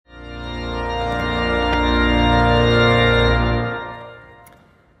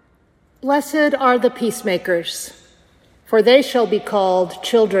Blessed are the peacemakers, for they shall be called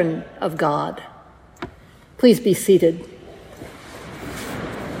children of God. Please be seated.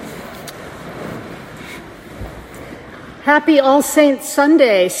 Happy All Saints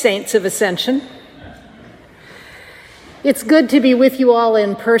Sunday, Saints of Ascension. It's good to be with you all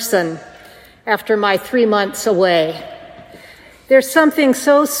in person after my 3 months away. There's something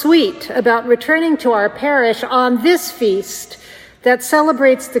so sweet about returning to our parish on this feast that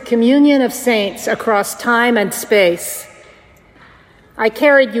celebrates the communion of saints across time and space. I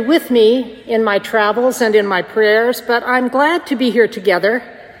carried you with me in my travels and in my prayers, but I'm glad to be here together,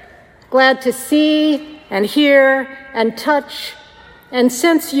 glad to see and hear and touch and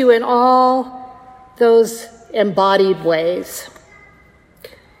sense you in all those embodied ways.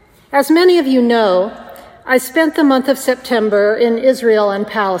 As many of you know, I spent the month of September in Israel and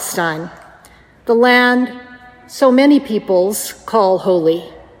Palestine, the land so many peoples call holy.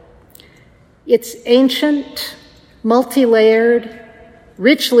 It's ancient, multi-layered,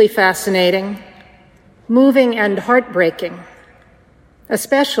 richly fascinating, moving and heartbreaking,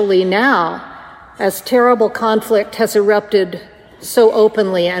 especially now as terrible conflict has erupted so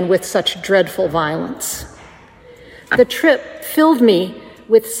openly and with such dreadful violence. The trip filled me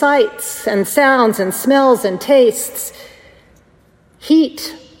with sights and sounds and smells and tastes,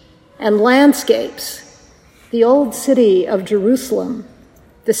 heat and landscapes, the old city of Jerusalem,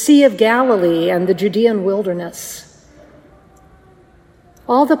 the Sea of Galilee and the Judean wilderness.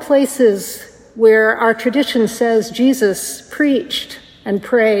 All the places where our tradition says Jesus preached and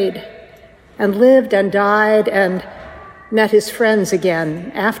prayed and lived and died and met his friends again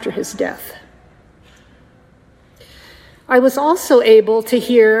after his death. I was also able to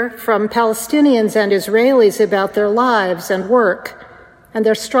hear from Palestinians and Israelis about their lives and work and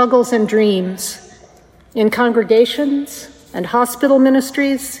their struggles and dreams in congregations and hospital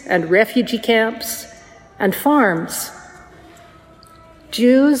ministries and refugee camps and farms.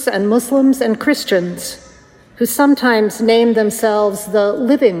 Jews and Muslims and Christians who sometimes name themselves the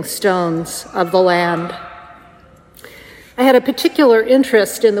living stones of the land. I had a particular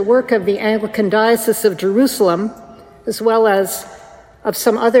interest in the work of the Anglican Diocese of Jerusalem, as well as of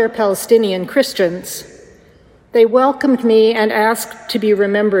some other Palestinian Christians. They welcomed me and asked to be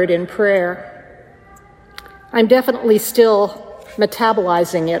remembered in prayer. I'm definitely still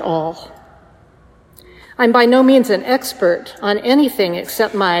metabolizing it all. I'm by no means an expert on anything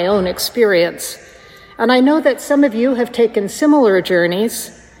except my own experience, and I know that some of you have taken similar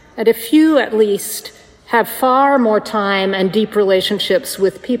journeys, and a few at least have far more time and deep relationships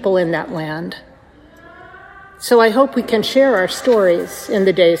with people in that land. So I hope we can share our stories in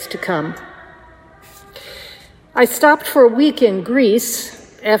the days to come. I stopped for a week in Greece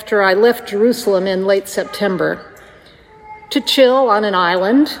after I left Jerusalem in late September to chill on an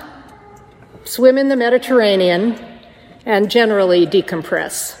island, swim in the Mediterranean, and generally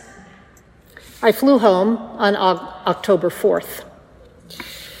decompress. I flew home on October 4th.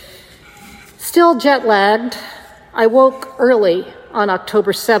 Still jet-lagged, I woke early on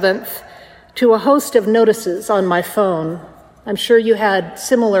October 7th to a host of notices on my phone. I'm sure you had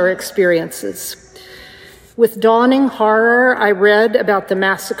similar experiences. With dawning horror, I read about the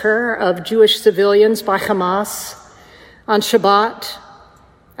massacre of Jewish civilians by Hamas on Shabbat,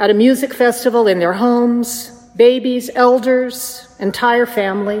 at a music festival in their homes, babies, elders, entire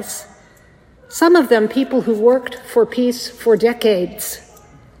families, some of them people who worked for peace for decades.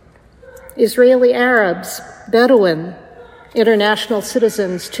 Israeli Arabs, Bedouin, international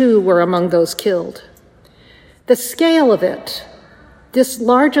citizens too were among those killed. The scale of it, this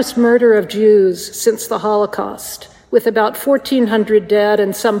largest murder of Jews since the Holocaust, with about 1,400 dead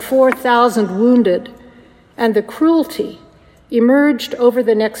and some 4,000 wounded, and the cruelty emerged over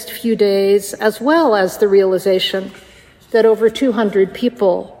the next few days, as well as the realization that over 200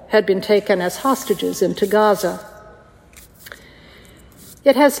 people had been taken as hostages into Gaza.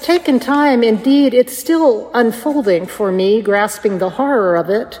 It has taken time, indeed, it's still unfolding for me, grasping the horror of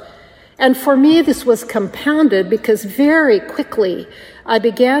it. And for me, this was compounded because very quickly I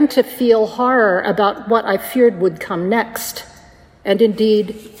began to feel horror about what I feared would come next, and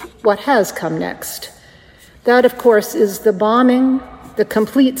indeed what has come next. That, of course, is the bombing, the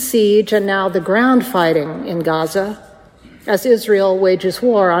complete siege, and now the ground fighting in Gaza as Israel wages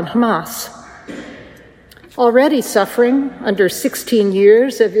war on Hamas. Already suffering under 16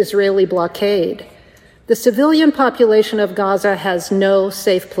 years of Israeli blockade, the civilian population of Gaza has no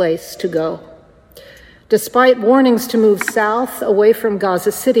safe place to go. Despite warnings to move south away from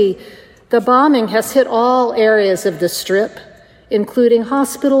Gaza City, the bombing has hit all areas of the Strip, including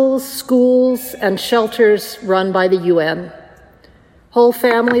hospitals, schools, and shelters run by the UN. Whole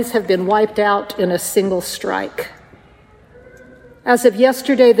families have been wiped out in a single strike. As of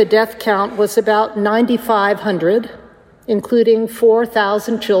yesterday, the death count was about 9,500, including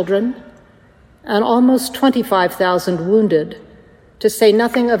 4,000 children and almost 25,000 wounded, to say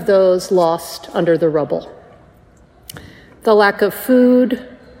nothing of those lost under the rubble. The lack of food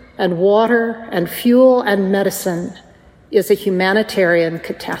and water and fuel and medicine is a humanitarian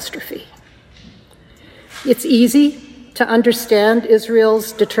catastrophe. It's easy to understand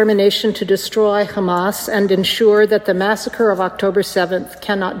Israel's determination to destroy Hamas and ensure that the massacre of October 7th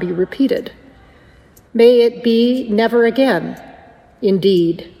cannot be repeated. May it be never again,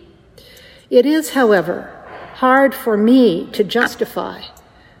 indeed. It is, however, hard for me to justify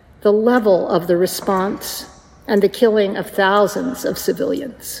the level of the response and the killing of thousands of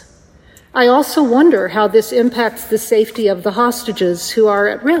civilians. I also wonder how this impacts the safety of the hostages who are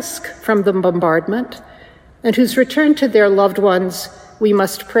at risk from the bombardment and whose return to their loved ones we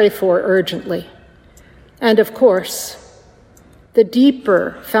must pray for urgently. And of course, the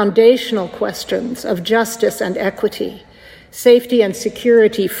deeper foundational questions of justice and equity, safety and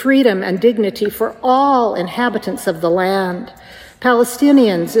security, freedom and dignity for all inhabitants of the land,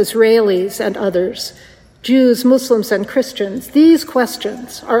 Palestinians, Israelis, and others, Jews, Muslims, and Christians. These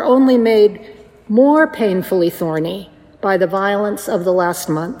questions are only made more painfully thorny by the violence of the last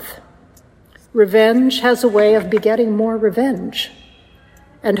month. Revenge has a way of begetting more revenge,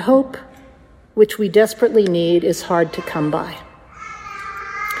 and hope, which we desperately need, is hard to come by.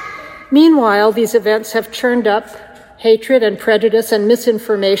 Meanwhile, these events have churned up hatred and prejudice and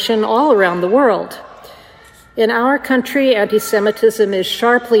misinformation all around the world. In our country, anti-Semitism is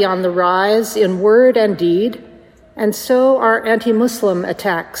sharply on the rise in word and deed, and so are anti-Muslim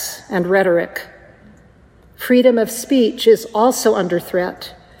attacks and rhetoric. Freedom of speech is also under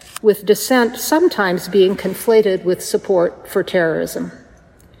threat, with dissent sometimes being conflated with support for terrorism.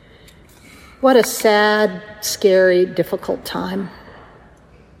 What a sad, scary, difficult time.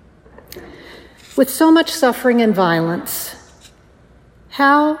 With so much suffering and violence,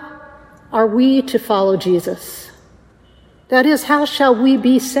 how are we to follow Jesus? That is, how shall we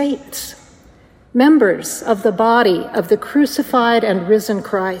be saints, members of the body of the crucified and risen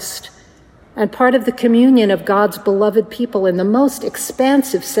Christ, and part of the communion of God's beloved people in the most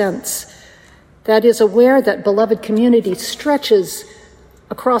expansive sense, that is, aware that beloved community stretches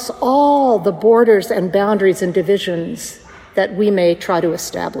across all the borders and boundaries and divisions that we may try to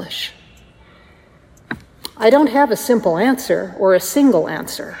establish? I don't have a simple answer or a single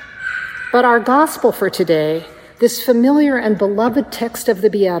answer, but our gospel for today, this familiar and beloved text of the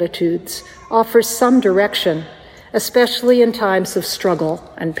Beatitudes, offers some direction, especially in times of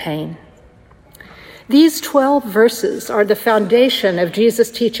struggle and pain. These 12 verses are the foundation of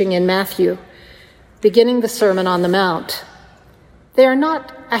Jesus' teaching in Matthew, beginning the Sermon on the Mount. They are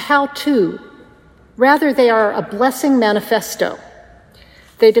not a how-to, rather they are a blessing manifesto.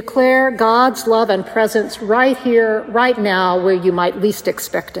 They declare God's love and presence right here, right now, where you might least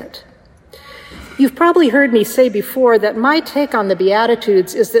expect it. You've probably heard me say before that my take on the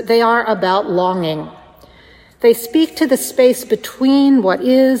Beatitudes is that they are about longing. They speak to the space between what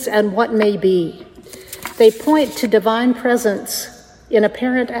is and what may be. They point to divine presence in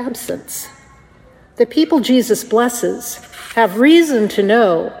apparent absence. The people Jesus blesses have reason to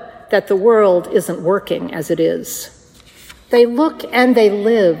know that the world isn't working as it is. They look and they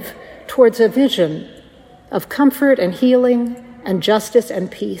live towards a vision of comfort and healing and justice and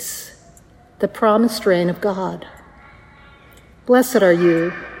peace, the promised reign of God. Blessed are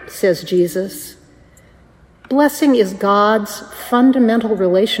you, says Jesus. Blessing is God's fundamental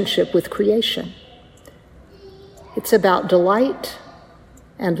relationship with creation. It's about delight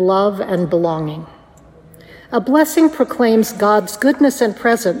and love and belonging. A blessing proclaims God's goodness and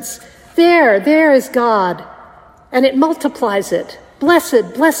presence. There is God, and it multiplies it.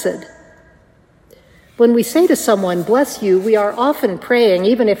 Blessed, blessed. When we say to someone, bless you, we are often praying,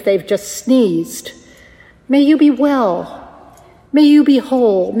 even if they've just sneezed. May you be well. May you be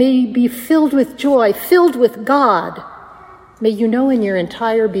whole. May you be filled with joy, filled with God. May you know in your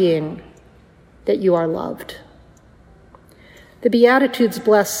entire being that you are loved. The Beatitudes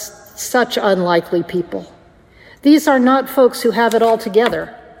bless such unlikely people. These are not folks who have it all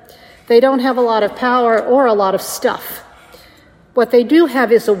together. They don't have a lot of power or a lot of stuff. What they do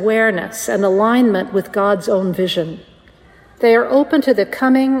have is awareness and alignment with God's own vision. They are open to the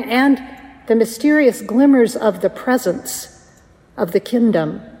coming and the mysterious glimmers of the presence of the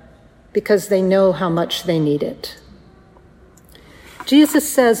kingdom because they know how much they need it. Jesus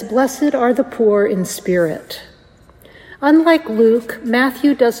says, "Blessed are the poor in spirit." Unlike Luke,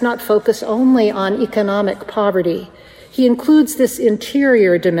 Matthew does not focus only on economic poverty. He includes this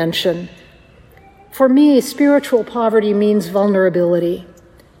interior dimension. For me, spiritual poverty means vulnerability,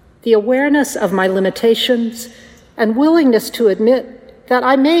 the awareness of my limitations and willingness to admit that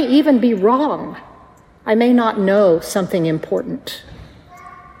I may even be wrong. I may not know something important.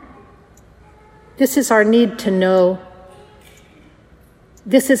 This is our need to know.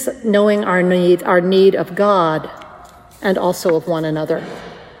 This is knowing our need of God and also of one another.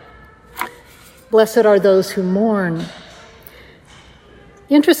 Blessed are those who mourn.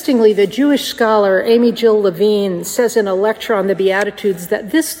 Interestingly, the Jewish scholar Amy Jill Levine says in a lecture on the Beatitudes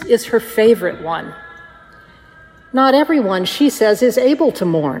that this is her favorite one. Not everyone, she says, is able to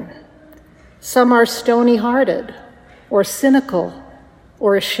mourn. Some are stony-hearted or cynical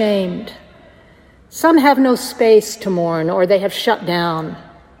or ashamed. Some have no space to mourn, or they have shut down.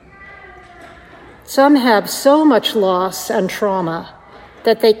 Some have so much loss and trauma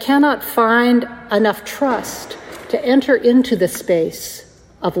that they cannot find enough trust to enter into the space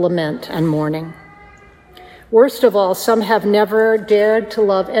of lament and mourning. Worst of all, some have never dared to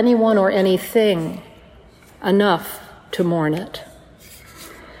love anyone or anything enough to mourn it.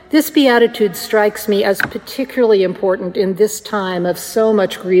 This beatitude strikes me as particularly important in this time of so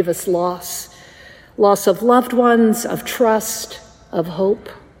much grievous loss of loved ones, of trust, of hope.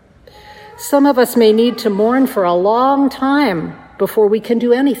 Some of us may need to mourn for a long time before we can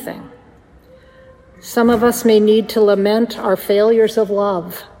do anything. Some of us may need to lament our failures of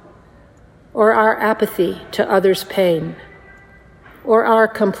love, or our apathy to others' pain, or our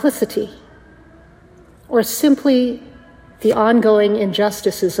complicity, or simply the ongoing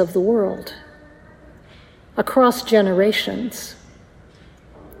injustices of the world across generations.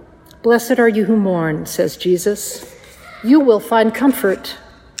 Blessed are you who mourn, says Jesus. You will find comfort.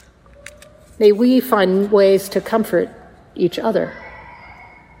 May we find ways to comfort each other.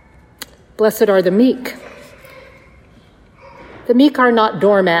 Blessed are the meek. The meek are not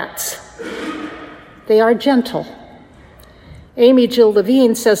doormats. They are gentle. Amy Jill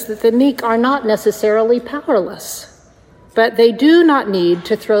Levine says that the meek are not necessarily powerless, but they do not need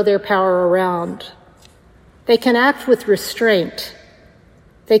to throw their power around. They can act with restraint.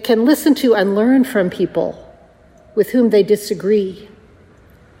 They can listen to and learn from people with whom they disagree.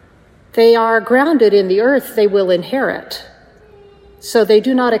 They are grounded in the earth they will inherit, so they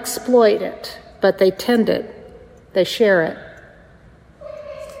do not exploit it, but they tend it, they share it.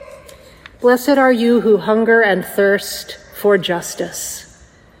 Blessed are you who hunger and thirst for justice,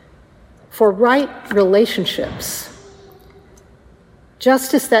 for right relationships,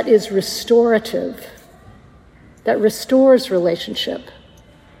 justice that is restorative, that restores relationship,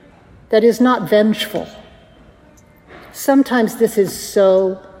 that is not vengeful. Sometimes this is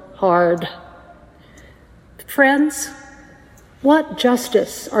so hard. Friends, what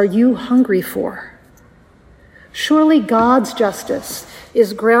justice are you hungry for? Surely God's justice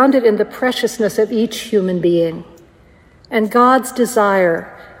is grounded in the preciousness of each human being, and God's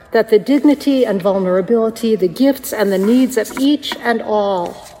desire that the dignity and vulnerability, the gifts and the needs of each and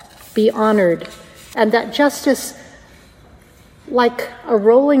all be honored, and that justice, like a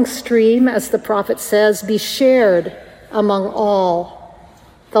rolling stream, as the prophet says, be shared among all,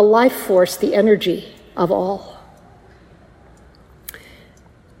 the life force, the energy of all.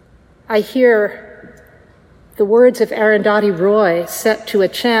 I hear the words of Arundhati Roy set to a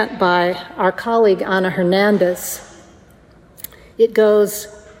chant by our colleague Ana Hernandez. It goes,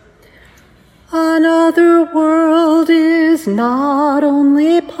 another world is not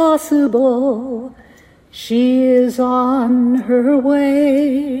only possible, she is on her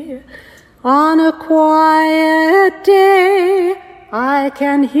way. On a quiet day, I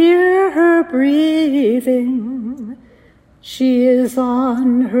can hear her breathing. She is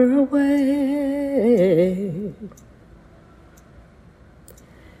on her way.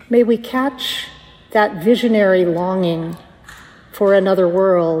 May we catch that visionary longing for another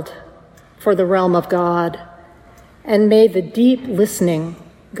world, for the realm of God, and may the deep listening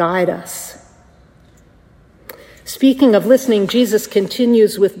guide us. Speaking of listening, Jesus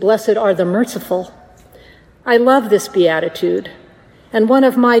continues with, blessed are the merciful. I love this beatitude, and one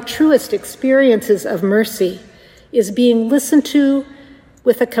of my truest experiences of mercy is being listened to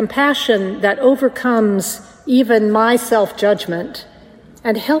with a compassion that overcomes even my self-judgment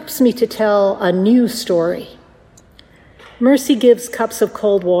and helps me to tell a new story. Mercy gives cups of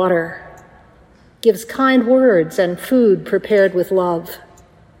cold water, gives kind words and food prepared with love.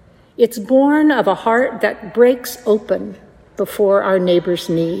 It's born of a heart that breaks open before our neighbor's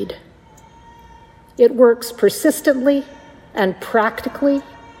need. It works persistently and practically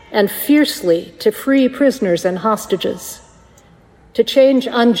and fiercely to free prisoners and hostages, to change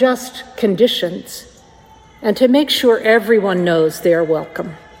unjust conditions, and to make sure everyone knows they are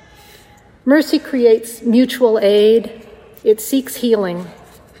welcome. Mercy creates mutual aid. It seeks healing.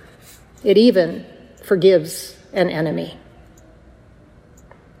 It even forgives an enemy.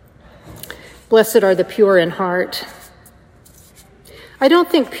 Blessed are the pure in heart. I don't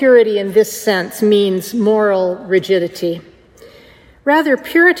think purity in this sense means moral rigidity. Rather,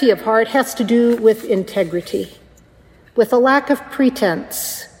 purity of heart has to do with integrity, with a lack of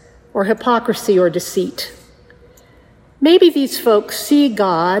pretense or hypocrisy or deceit. Maybe these folks see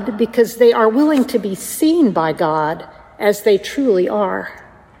God because they are willing to be seen by God as they truly are.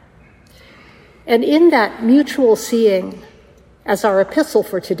 And in that mutual seeing, as our epistle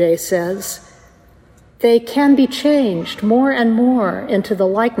for today says, they can be changed more and more into the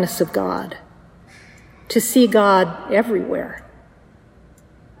likeness of God, to see God everywhere.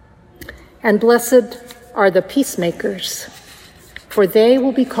 And blessed are the peacemakers, for they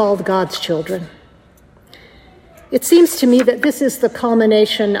will be called God's children. It seems to me that this is the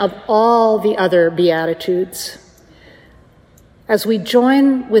culmination of all the other Beatitudes. As we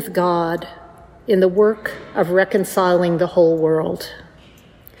join with God in the work of reconciling the whole world.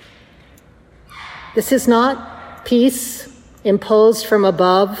 This is not peace imposed from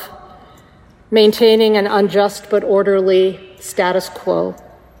above, maintaining an unjust but orderly status quo.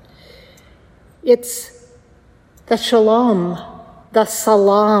 It's the shalom, the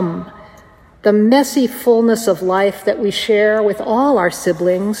salam, the messy fullness of life that we share with all our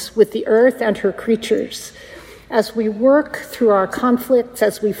siblings, with the earth and her creatures, as we work through our conflicts,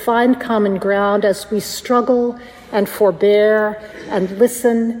 as we find common ground, as we struggle and forbear and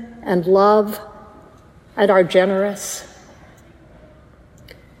listen and love and are generous.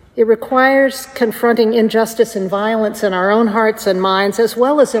 It requires confronting injustice and violence in our own hearts and minds, as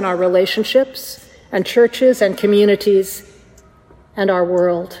well as in our relationships and churches and communities and our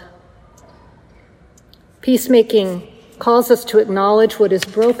world. Peacemaking calls us to acknowledge what is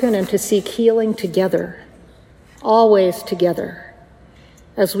broken and to seek healing together, always together,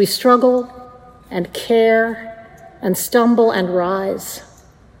 as we struggle and care and stumble and rise,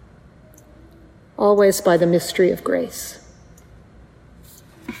 always by the mystery of grace.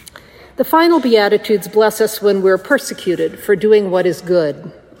 The final Beatitudes bless us when we're persecuted for doing what is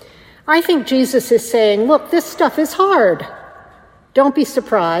good. I think Jesus is saying, look, this stuff is hard. Don't be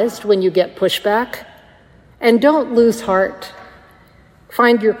surprised when you get pushback. And don't lose heart.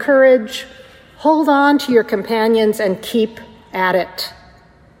 Find your courage, hold on to your companions, and keep at it.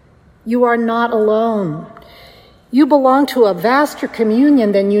 You are not alone. You belong to a vaster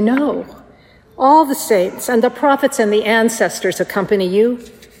communion than you know. All the saints and the prophets and the ancestors accompany you,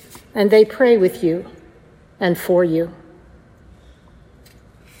 and they pray with you and for you.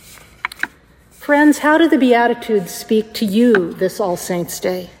 Friends, how do the Beatitudes speak to you this All Saints'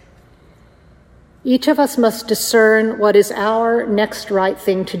 Day? Each of us must discern what is our next right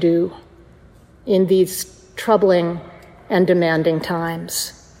thing to do in these troubling and demanding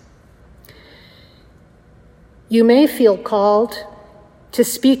times. You may feel called to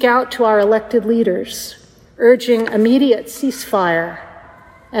speak out to our elected leaders, urging immediate ceasefire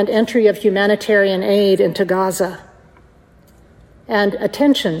and entry of humanitarian aid into Gaza, and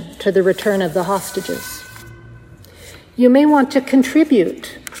attention to the return of the hostages. You may want to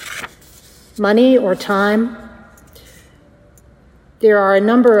contribute money or time. There are a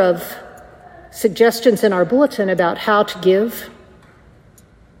number of suggestions in our bulletin about how to give,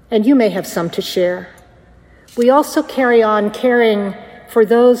 and you may have some to share. We also carry on caring for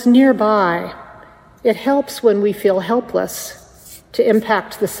those nearby. It helps when we feel helpless to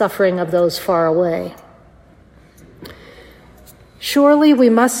impact the suffering of those far away. Surely we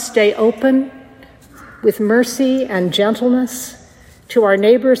must stay open with mercy and gentleness to our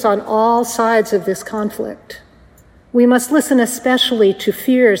neighbors on all sides of this conflict. We must listen especially to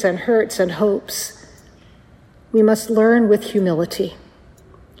fears and hurts and hopes. We must learn with humility.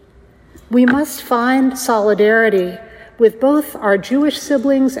 We must find solidarity with both our Jewish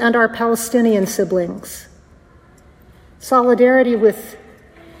siblings and our Palestinian siblings. Solidarity with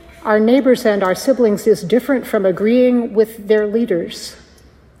our neighbors and our siblings is different from agreeing with their leaders.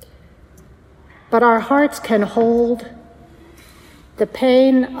 But our hearts can hold the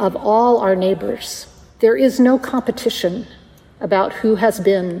pain of all our neighbors. There is no competition about who has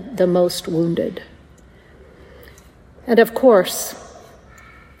been the most wounded. And of course,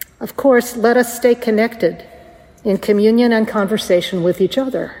 let us stay connected in communion and conversation with each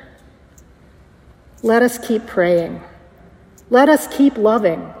other. Let us keep praying. Let us keep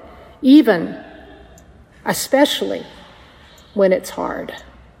loving, especially when it's hard.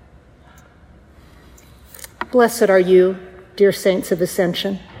 Blessed are you, dear saints of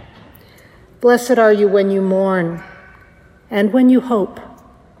Ascension. Blessed are you when you mourn and when you hope.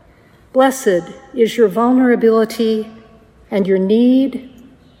 Blessed is your vulnerability and your need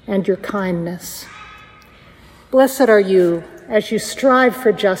and your kindness. Blessed are you as you strive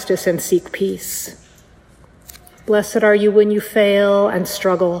for justice and seek peace. Blessed are you when you fail and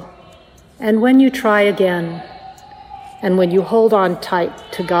struggle, and when you try again, and when you hold on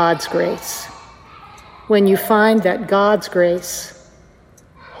tight to God's grace, when you find that God's grace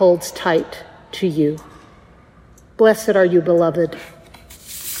holds tight to you. Blessed are you, beloved.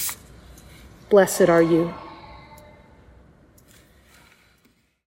 Blessed are you.